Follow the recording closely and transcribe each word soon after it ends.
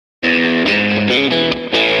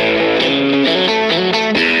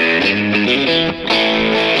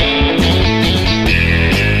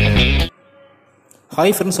Hi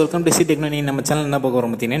friends, welcome to Techno. நம்ம channel என்ன பார்க்க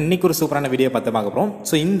போறோம் பார்த்தீங்கன்னா இன்னைக்கு ஒரு சூப்பரான வீடியோ பார்த்து பார்க்க போறோம்.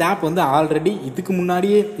 ஸோ இந்த ஆப் வந்து ஆல்ரெடி இதுக்கு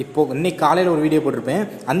முன்னாடியே இப்போ இன்னைக்கு காலையில் ஒரு வீடியோ போட்டிருப்பேன்.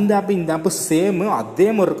 அந்த ஆப் இந்த ஆப் சேம் அதே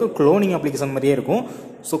மாதிரி இருக்கும், க்ளோனிங் அப்ளிகேஷன் மாதிரியே இருக்கும்.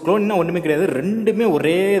 ஸோ க்ளோனிங்னா ஒன்றுமே கிடையாது, ரெண்டுமே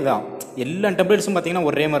ஒரே தான். எல்லா டெம்ப்ளேட்ஸும் பார்த்தீங்கன்னா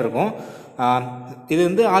ஒரே மாதிரி இருக்கும். இது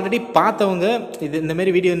வந்து ஆல்ரெடி பார்த்தவங்க இந்த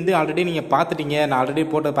மாதிரி வீடியோ வந்து ஆல்ரெடி நீங்கள் பார்த்துட்டீங்க, நான் ஆல்ரெடி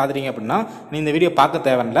போட்டு பார்த்துட்டீங்க அப்படின்னா நீ இந்த வீடியோ பார்க்க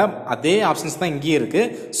தேவையில்ல. அதே ஆப்ஷன்ஸ் தான் இங்கேயும்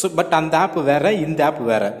இருக்குது. ஸோ பட் அந்த ஆப் வேறு, இந்த ஆப்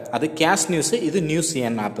வேறு. அது கேஷ் நியூஸு, இது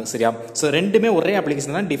Newsearn ஆப். சரியா? ஸோ ரெண்டுமே ஒரே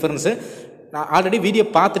அப்ளிகேஷன் தான், டிஃபரன்ஸு. நான் ஆல்ரெடி வீடியோ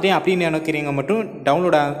பார்த்துட்டேன் அப்படின்னு நினைக்கிறீங்க மட்டும்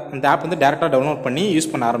டவுன்லோட் அந்த ஆப் வந்து டேரெக்டாக டவுன்லோட் பண்ணி யூஸ்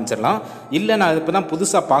பண்ண ஆரம்பிச்சிடலாம். இல்லை நான் இப்போ தான்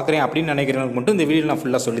புதுசாக பார்க்குறேன் அப்படின்னு நினைக்கிறவங்களுக்கு மட்டும் இந்த வீடியோ நான்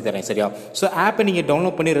ஃபுல்லாக சொல்லித்தரேன். சரியா? ஸோ ஆப்பை நீங்கள்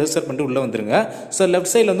டவுன்லோட் பண்ணி ரெஜிஸ்டர் பண்ணிட்டு உள்ளே வந்துருங்க. ஸோ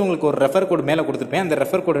லெஃப்ட் சைடில் வந்து உங்களுக்கு ஒரு ரெஃபர் கோடு மேலே கொடுத்துருப்பேன். அந்த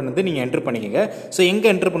ரெஃபர் கோடு வந்து நீங்கள் என்ட்ரு பண்ணிக்கங்க. ஸோ எங்கே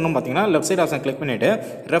என்ட்ரு பண்ணணும் பார்த்தீங்கன்னா லெஃப்ட் சைடு ஆப்ஷன் கிளிக் பண்ணிவிட்டு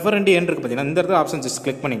ரெஃபர் அண்ட் என்ட்ரு பார்த்தீங்கன்னா இந்த இடத்துல ஆப்ஷன் ஜஸ்ட்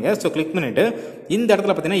கிளிக் பண்ணிங்க. ஸோ கிளிக் பண்ணிவிட்டு இந்த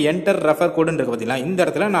இடத்துல பார்த்தீங்கன்னா என்டர் ரெஃபர் கோடுன்னு இருக்குது பார்த்தீங்கன்னா, இந்த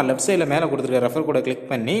இடத்துல நான் லெஃப்ட் சைடில் மேலே கொடுத்துருக்க ரெஃபர் கோடை கிளிக்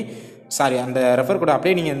பண்ணி அந்த ரெஃபர் கோடை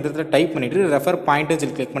அப்படியே நீங்கள் இந்த இடத்துல டைப் பண்ணிவிட்டு ரெஃபர் பாயிண்ட்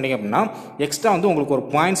கிளிக் பண்ணிங்க அப்படின்னா எக்ஸ்ட்ரா வந்து உங்களுக்கு ஒரு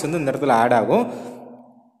பாயிண்ட்ஸ் வந்து இந்த இடத்துல ஆட் ஆகும்.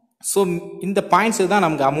 ஸோ இந்த பாயிண்ட்ஸ் தான்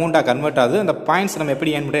நமக்கு அமௌண்ட்டாக கன்வெர்ட் ஆகுது. அந்த பாயிண்ட்ஸ் நம்ம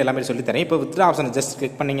எப்படி ஏன் பண்ணி எல்லாமே சொல்லித்தரேன். இப்போ வித்ரா ஆப்ஷனை ஜஸ்ட்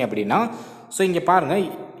கிளிக் பண்ணிங்க அப்படின்னா ஸோ இங்கே பாருங்கள்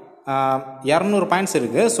 200 பாயிண்ட்ஸ்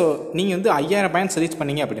இருக்குது. ஸோ நீங்கள் வந்து 5000 பாயிண்ட்ஸ் ரீச்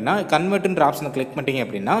பண்ணிங்க அப்படின்னா கன்வெர்ட்டுன்ற ஆப்ஷனை கிளிக் பண்ணிட்டீங்க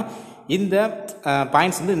அப்படின்னா இந்த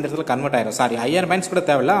பாயிண்ட்ஸ் வந்து இந்த இடத்துல கன்வெர்ட் ஆயிரும். சாரி, 5000 பாயிண்ட்ஸ் கூட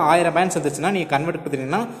தேவையில்ல, 1000 பாயிண்ட்ஸ் இருந்துச்சுன்னா நீங்கள் கன்வெர்ட்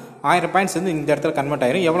கொடுத்தீங்கன்னா 1000 பாயிண்ட்ஸ் வந்து இந்த இடத்துல கன்வெர்ட்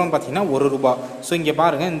ஆயிரும். எவ்வளோன்னு பார்த்தீங்கன்னா ₹1. ஸோ இங்கே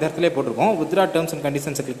பாருங்கள், இந்த இடத்துல போட்டிருக்கோம் வித்ரா டேர்ம்ஸ் அண்ட்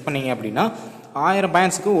கண்டிஷன்ஸை கிளிக் பண்ணிங்க அப்படின்னா 1000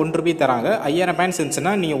 பாயிண்ட்ஸுக்கு ₹1 தராங்க. 5000 பாயிண்ட்ஸ்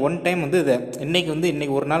இருந்துச்சுன்னா நீங்கள் ஒன் டைம் வந்து இதை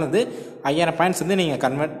இன்றைக்கி ஒரு நாள் வந்து 5000 பாயிண்ட்ஸ் வந்து நீங்கள்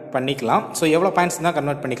கன்வெர்ட் பண்ணிக்கலாம். ஸோ எவ்வளோ பாயிண்ட்ஸ் தான்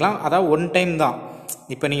கன்வெர்ட் பண்ணிக்கலாம், அதாவது ஒன் டைம் தான்.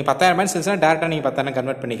 இப்போ நீங்கள் 10,000 பாயிண்ட்ஸ் இருந்துச்சுன்னா டேரெக்டாக நீங்கள் 10,000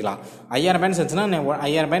 கன்வெர்ட் பண்ணிக்கலாம். 5000 பாயிண்ட்ஸ் இருந்துச்சுன்னா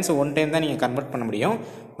 5000 பாயிண்ட்ஸ் ஒன் டைம் தான் நீங்கள் கன்வெர்ட் பண்ண முடியும்.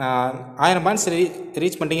 1000 பாயிண்ட்ஸ்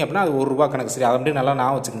ரீச் பண்ணிட்டீங்க அப்படின்னா அது ₹1 கணக்கு. சரி, அதை வந்து நல்லா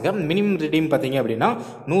நான் வச்சுக்கோங்க. மினிமம் ரிடீம் பார்த்தீங்க அப்படின்னா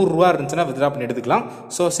 ₹100 இருந்துச்சுன்னா வித்ரா பண்ணி எடுத்துக்கலாம்.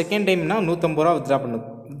 ஸோ செகண்ட் டைம்னா ₹150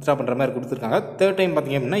 வித்ரா பண்ணுற மாதிரி கொடுத்துருக்காங்க. தேர்ட் டைம்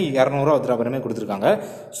பார்த்தீங்க அப்படின்னா ₹200 வித்ரா பண்ணுற மாதிரி கொடுத்துருக்காங்க.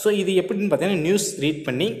 ஸோ இது எப்படின்னு பார்த்தீங்கன்னா நியூஸ் ரீட்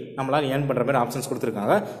பண்ணி நம்மளால் ஏர்ன் பண்ணுற மாதிரி ஆப்ஷன்ஸ்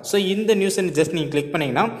கொடுத்துருக்காங்க. ஸோ இந்த நியூஸை ஜஸ்ட் நீங்கள் கிளிக்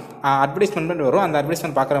பண்ணிங்கன்னா அட்வர்டைஸ்மெண்ட் வரும். அந்த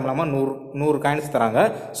அட்வர்டைஸ்மெண்ட் பார்க்குற மூலமாக 100 காயின்ஸ் தராங்க.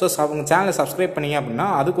 ஸோ அவங்க சேனலை சப்ஸ்கிரைப் பண்ணிங்க அப்படின்னா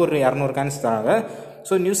அதுக்கு ஒரு 200 காயின்ஸ் தராங்க.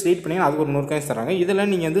 ஸோ நியூஸ் ரீட் பண்ணிங்கன்னா அதுக்கு ஒரு 100 காயின்ஸ் தராங்க. இதில்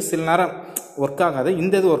நீங்கள் வந்து சில நேரம் ஒர்க் ஆகாது,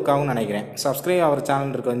 இந்த இது ஒர்க் ஆகும்னு நினைக்கிறேன். சப்ஸ்கிரைப் அவர்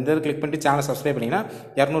சேனல் இருக்கும், இந்த இது கிளிக் பண்ணிட்டு சேனல் சப்ஸ்கிரைப் பண்ணிங்கன்னா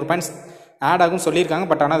 200 பாயிண்ட்ஸ் ஆட் ஆகும்னு சொல்லியிருக்காங்க.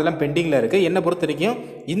 பட் ஆனால் அதெல்லாம் பெண்டிங்கில் இருக்குது. என்னை பொறுத்த வரைக்கும்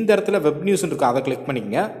இந்த இடத்துல வெப் நியூஸ் இருக்கும், அதை கிளிக்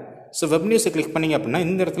பண்ணிக்கங்க. ஸோ வெப் நியூஸை கிளிக் பண்ணிங்க அப்படின்னா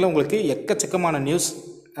இந்த இடத்துல உங்களுக்கு எக்கச்சக்கமான நியூஸ்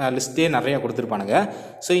லிஸ்ட்டே நிறையா கொடுத்துருப்பானுங்க.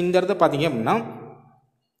 ஸோ இந்த இடத்த பார்த்தீங்க அப்படின்னா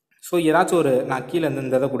ஸோ ஏதாச்சும் ஒரு நான் கீழே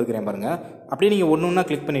இந்த இதை கொடுக்குறேன் பாருங்கள், அப்படியே நீங்கள் ஒன்று ஒன்றா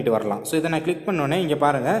கிளிக் பண்ணிட்டு வரலாம். ஸோ இதை நான் கிளிக் பண்ணோன்னே இங்கே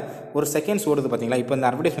பாருங்கள் ஒரு செகண்ட்ஸ் ஓடுது பார்த்தீங்களா. இப்போ இந்த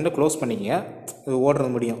அட்வர்டைஸ்மெண்ட்டை க்ளோஸ் பண்ணிக்கங்க, இது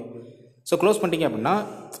ஓடுறது முடியும். ஸோ க்ளோஸ் பண்ணிட்டீங்க அப்படின்னா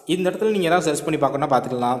இந்த இடத்துல நீங்கள் ஏதாவது சர்ச் பண்ணி பார்க்கணுன்னா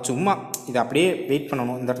பார்த்துக்கலாம். சும்மா இதை அப்படியே வெயிட்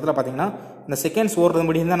பண்ணணும். இந்த இடத்துல பார்த்தீங்கன்னா இந்த செகண்ட்ஸ் ஓடுறது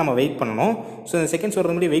முடியும் தான் நம்ம வெயிட் பண்ணணும். ஸோ இந்த செகண்ட்ஸ்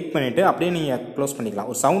ஓடுறது முடியும் வெயிட் பண்ணிவிட்டு அப்படியே நீங்கள் க்ளோஸ் பண்ணிக்கலாம்.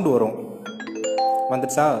 ஒரு சவுண்டு வரும்,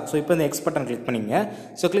 வந்துடுச்சா? ஸோ இப்போ இந்த எக்ஸ் பட்டன் கிளிக் பண்ணிங்க.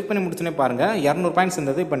 ஸோ கிளிக் பண்ணி முடிச்சுனே பாருங்கள் 200 பாயிண்ட்ஸ்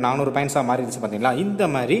இருந்தது இப்போ 400 பாயிண்ட்ஸாக மாறிடுச்சு பார்த்தீங்களா. இந்த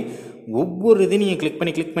மாதிரி ஒவ்வொரு இதையும் நீங்கள் கிளிக்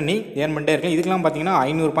பண்ணி ஏர்ன் பண்ணிட்டே இருக்கேன். இதுக்கெல்லாம் பார்த்தீங்கன்னா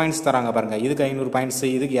 500 பாயிண்ட்ஸ் தராங்க பாருங்கள். இதுக்கு 500 பாயிண்ட்ஸு,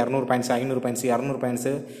 இதுக்கு 200 பாயிண்ட்ஸ், 500 பாயிண்ட்ஸு, 200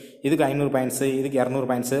 பாயிண்ட்ஸு, இதுக்கு 500 பாயிண்ட்ஸு, இதுக்கு 200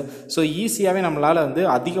 பாயிண்ட்ஸு. ஸோ ஈஸியாகவே நம்மளால் வந்து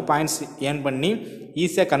அதிக பாயிண்ட்ஸ் ஏர்ன் பண்ணி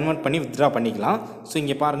ஈஸியாக கன்வெர்ட் பண்ணி வித்ட்ரா பண்ணிக்கலாம். ஸோ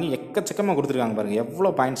இங்கே பாருங்கள் எக்கச்சக்கமாக கொடுத்துருக்காங்க பாருங்கள்,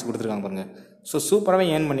 எவ்வளோ பாயிண்ட்ஸ் கொடுத்துருக்காங்க பாருங்கள். ஸோ சூப்பராகவே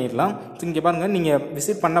ஏர்ன் பண்ணிடலாம். ஸோ இங்கே பாருங்கள் நீங்கள்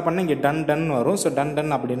விசிட் பண்ண இங்கே டன் வரும். ஸோ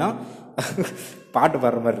டன் அப்படின்னா பாட்டு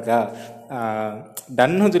பாடுற மாதிரி இருக்கா,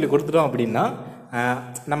 டன்னு சொல்லி கொடுத்துட்டோம் அப்படின்னா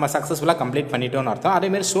நம்ம சக்ஸஸ்ஃபுல்லாக கம்ப்ளீட் பண்ணிட்டோம்னு அர்த்தம்.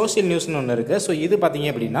 அதேமாதிரி சோஷியல் நியூஸ்னு ஒன்று இருக்குது. ஸோ இது பார்த்தீங்க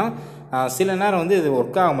அப்படின்னா சில நேரம் வந்து இது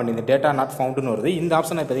ஒர்க் ஆக மாட்டேங்குது, டேட்டா நாட் ஃபவுண்டுன்னு வருது. இந்த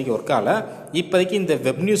ஆப்ஷனை இப்போதைக்கு ஒர்க் ஆகலை. இப்போதைக்கு இந்த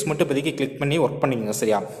வெப் நியூஸ் மட்டும் இப்போதைக்கு கிளிக் பண்ணி ஒர்க் பண்ணிக்கோங்க.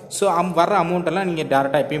 சரியா? ஸோ வர அமௌண்ட்டெல்லாம் நீங்கள்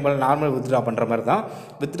டேரெக்டாக எப்பயும் போல் நார்மல் வித்ட்ரா பண்ணுற மாதிரி தான்.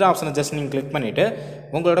 வித்ட்ரா ஆப்ஷனை ஜஸ்ட் நீங்கள் கிளிக் பண்ணிவிட்டு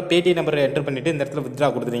உங்களோட பேடிஎம் நம்பரை என்டர் பண்ணிவிட்டு இந்த இடத்துல வித்ட்ரா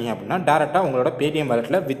கொடுத்துட்டீங்க அப்படின்னா டேரெக்டாக உங்களோட பேடிஎம்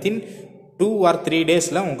வாலெட்டில் வித்தின் 2 or 3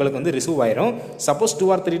 டேஸில் உங்களுக்கு வந்து ரிசீவ் ஆயிரும். சப்போஸ் 2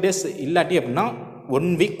 or 3 டேஸ் இல்லாட்டி அப்படின்னா 1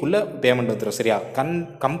 வீக்குள்ளே பேமெண்ட் வந்துடும். சரியா?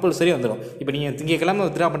 கம்பல்சரி வந்துடும். இப்போ நீங்கள் திங்கக்கிழமை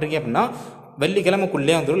வித்ட்ரா பண்ணுறீங்க அப்படின்னா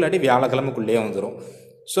வெள்ளிக்கிழமைக்குள்ளே வந்துடும், இல்லாட்டி வியாழக்கிழமைக்குள்ளே வந்துடும்.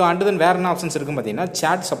 ஸோ அண்ட் தென் வேறு என்ன ஆப்ஷன்ஸ் இருக்குன்னு பார்த்தீங்கன்னா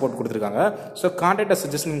சேட் சப்போர்ட் கொடுத்துருக்காங்க. ஸோ கான்டாக்ட்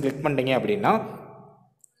சஜஸ்ட் நீங்கள் கிளிக் பண்ணிட்டீங்க அப்படின்னா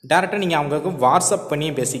டேரெக்டாக நீங்கள் அவங்களுக்கு வாட்ஸ்அப்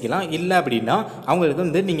பண்ணியே பேசிக்கலாம். இல்லை அப்படின்னா அவங்களுக்கு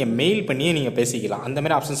வந்து நீங்கள் மெயில் பண்ணியே நீங்கள் பேசிக்கலாம். அந்த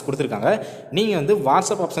மாதிரி ஆப்ஷன்ஸ் கொடுத்துருக்காங்க. நீங்கள் வந்து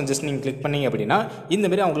வாட்ஸ்அப் ஆப்ஷன் ஜஸ்ட் நீங்கள் கிளிக் பண்ணிங்க அப்படின்னா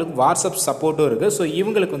இந்தமாரி அவங்களுக்கு வாட்ஸ்அப் சப்போர்ட்டும் இருக்குது. ஸோ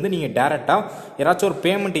இவங்களுக்கு வந்து நீங்கள் டேரெக்டாக யாராச்சும் ஒரு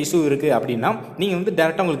பேமெண்ட் இஷ்யூ இருக்குது அப்படின்னா நீங்கள் வந்து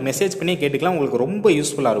டேரெக்டாக உங்களுக்கு மெசேஜ் பண்ணியே கேட்டுக்கலாம். உங்களுக்கு ரொம்ப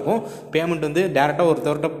யூஸ்ஃபுல்லாக இருக்கும். பேமெண்ட் வந்து டேரெக்டாக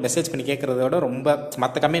ஒருத்தவர்கிட்ட மெசேஜ் பண்ணி கேட்குறத விட ரொம்ப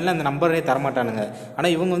மற்ற கம்பெனியில் அந்த நம்பரே தரமாட்டானுங்க.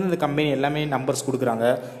 ஆனால் இவங்க வந்து இந்த கம்பெனி எல்லாமே நம்பர்ஸ்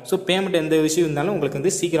கொடுக்குறாங்க. ஸோ பேமெண்ட் எந்த இஷ்யூ இருந்தாலும் உங்களுக்கு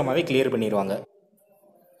வந்து சீக்கிரமாகவே கிளியர் பண்ணிடுவாங்க.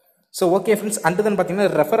 ஸோ ஓகே ஃப்ரெண்ட்ஸ், அண்டு தென் பார்த்தீங்கன்னா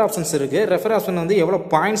ரெஃபர் ஆப்ஷன்ஸ் இருக்குது. ரெஃபர் ஆப்ஷன் வந்து எவ்வளோ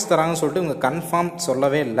பாயிண்ட்ஸ் தராங்கன்னு சொல்லிட்டு இவங்க கன்ஃபார்ம்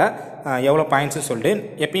சொல்லவே இல்லை. எவ்வளோ பாயிண்ட்ஸ்னு சொல்லிட்டு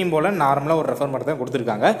எப்பயும் போல் நார்மலாக ஒரு ரெஃபர் மட்டும் தான்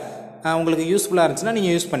கொடுத்துருக்காங்க. உங்களுக்கு யூஸ்ஃபுல்லாக இருந்துச்சுன்னா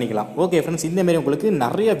நீங்கள் யூஸ் பண்ணிக்கலாம். ஓகே ஃப்ரெண்ட்ஸ், இந்தமாரி உங்களுக்கு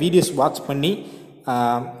நிறைய வீடியோஸ் வாட்ச் பண்ணி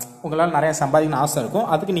உங்களால் நிறையா சம்பாதிக்கணும்னு ஆசை இருக்கும்.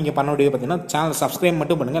 அதுக்கு நீங்கள் பண்ண வேண்டியது பார்த்தீங்கன்னா சேனல் சப்ஸ்கிரைப்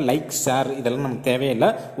மட்டும் பண்ணுங்கள். லைக் ஷேர் இதெல்லாம் நமக்கு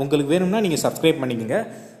தேவையில்லை. உங்களுக்கு வேணும்னா நீங்கள் சப்ஸ்கிரைப் பண்ணிக்கோங்க.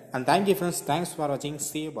 And thank you friends, thanks for வாட்சிங்.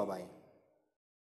 See you, bye bye.